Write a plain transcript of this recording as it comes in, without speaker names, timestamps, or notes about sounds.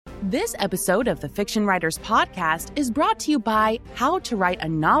This episode of the Fiction Writers Podcast is brought to you by How to Write a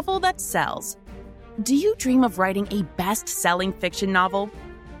Novel That Sells. Do you dream of writing a best-selling fiction novel?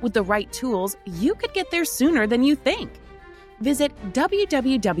 With the right tools, you could get there sooner than you think. Visit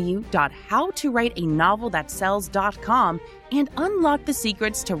www.howtowriteanovelthatsells.com and unlock the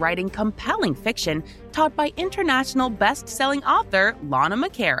secrets to writing compelling fiction taught by international best-selling author Lana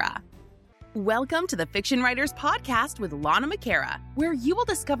McAra. Welcome to the Fiction Writers Podcast with Lana McAra, where you will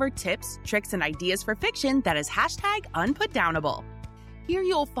discover tips, tricks, and ideas for fiction that is #unputdownable. Here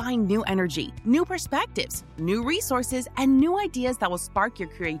you'll find new energy, new perspectives, new resources, and new ideas that will spark your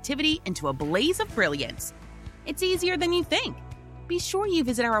creativity into a blaze of brilliance. It's easier than you think. Be sure you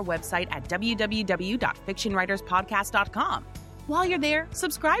visit our website at www.fictionwriterspodcast.com. While you're there,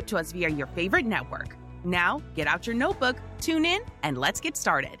 subscribe to us via your favorite network. Now, get out your notebook, tune in, and let's get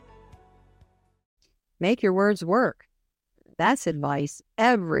started. Make your words work. That's advice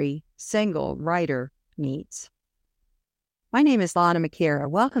every single writer needs. My name is Lana McAra.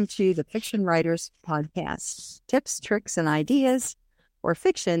 Welcome to the Fiction Writers Podcast. Tips, tricks, and ideas for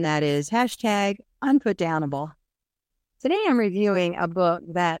fiction that is #unputdownable. Today I'm reviewing a book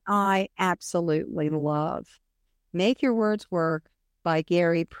that I absolutely love. Make Your Words Work by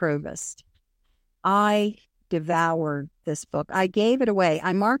Gary Provost. I devoured this book. I gave it away.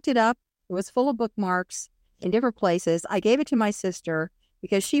 I marked it up. It was full of bookmarks in different places. I gave it to my sister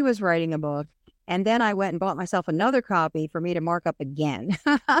because she was writing a book. And then I went and bought myself another copy for me to mark up again.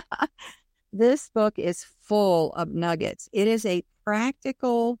 This book is full of nuggets. It is a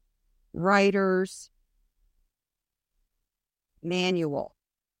practical writer's manual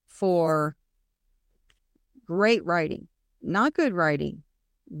for great writing. Not good writing,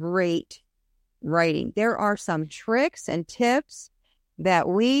 great writing. There are some tricks and tips that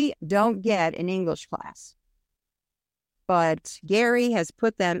we don't get in English class, but Gary has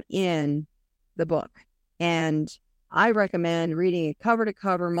put them in the book, and I recommend reading it cover to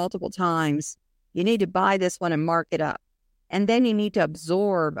cover multiple times. You need to buy this one and mark it up, and then you need to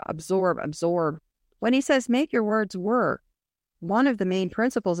absorb. When he says make your words work, one of the main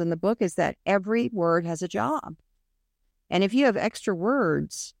principles in the book is that every word has a job, and if you have extra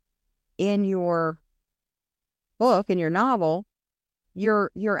words in your book, in your novel,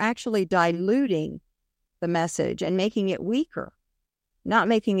 you're actually diluting the message and making it weaker, not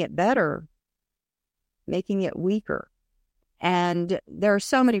making it better, making it weaker. And there are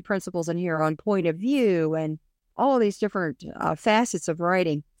so many principles in here on point of view and all of these different facets of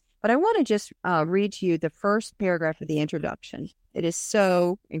writing. But I want to just read to you the first paragraph of the introduction. It is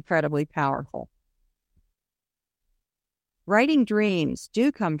so incredibly powerful. Writing dreams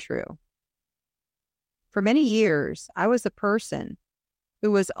do come true. For many years, I was the person who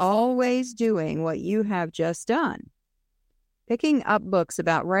was always doing what you have just done, picking up books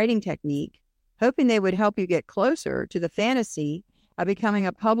about writing technique, hoping they would help you get closer to the fantasy of becoming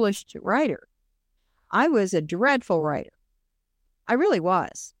a published writer. I was a dreadful writer. I really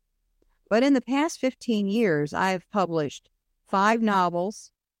was. But in the past 15 years, I have published 5 novels,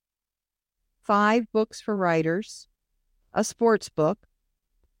 5 books for writers, a sports book,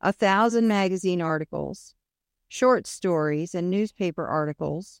 1,000 magazine articles, short stories and newspaper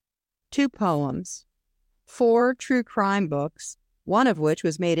articles, 2 poems, 4 true crime books, one of which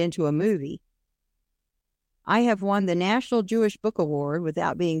was made into a movie. I have won the National Jewish Book Award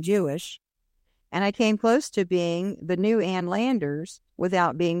without being Jewish, and I came close to being the new Ann Landers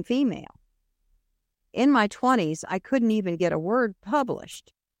without being female. In my 20s, I couldn't even get a word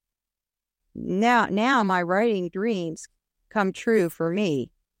published. Now my writing dreams come true for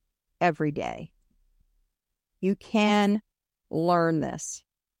me every day. You can learn this.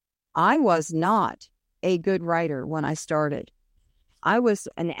 I was not a good writer when I started. I was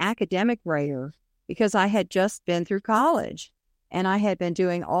an academic writer because I had just been through college and I had been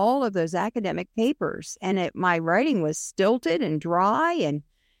doing all of those academic papers, and my writing was stilted and dry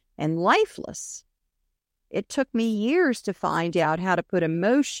and lifeless. It took me years to find out how to put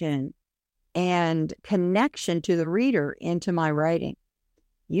emotion and connection to the reader into my writing.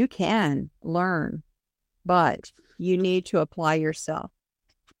 You can learn, but you need to apply yourself.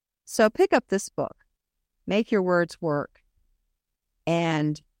 So pick up this book, Make Your Words Work,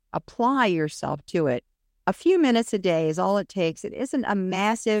 and apply yourself to it. A few minutes a day is all it takes. It isn't a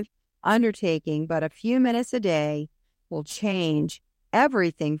massive undertaking, but a few minutes a day will change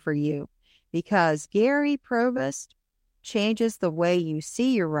everything for you, because Gary Provost changes the way you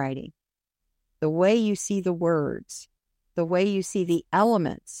see your writing, the way you see the words, the way you see the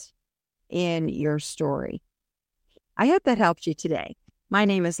elements in your story. I hope that helped you today. My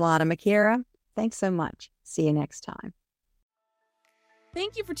name is Lana McAra. Thanks so much. See you next time.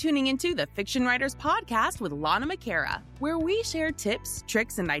 Thank you for tuning into the Fiction Writers Podcast with Lana McAra, where we share tips,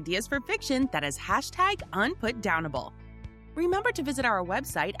 tricks, and ideas for fiction that is #unputdownable. Remember to visit our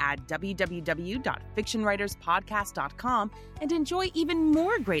website at www.fictionwriterspodcast.com and enjoy even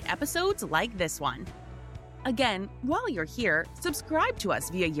more great episodes like this one. Again, while you're here, subscribe to us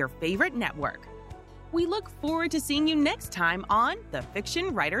via your favorite network. We look forward to seeing you next time on the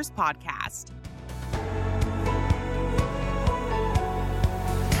Fiction Writers Podcast.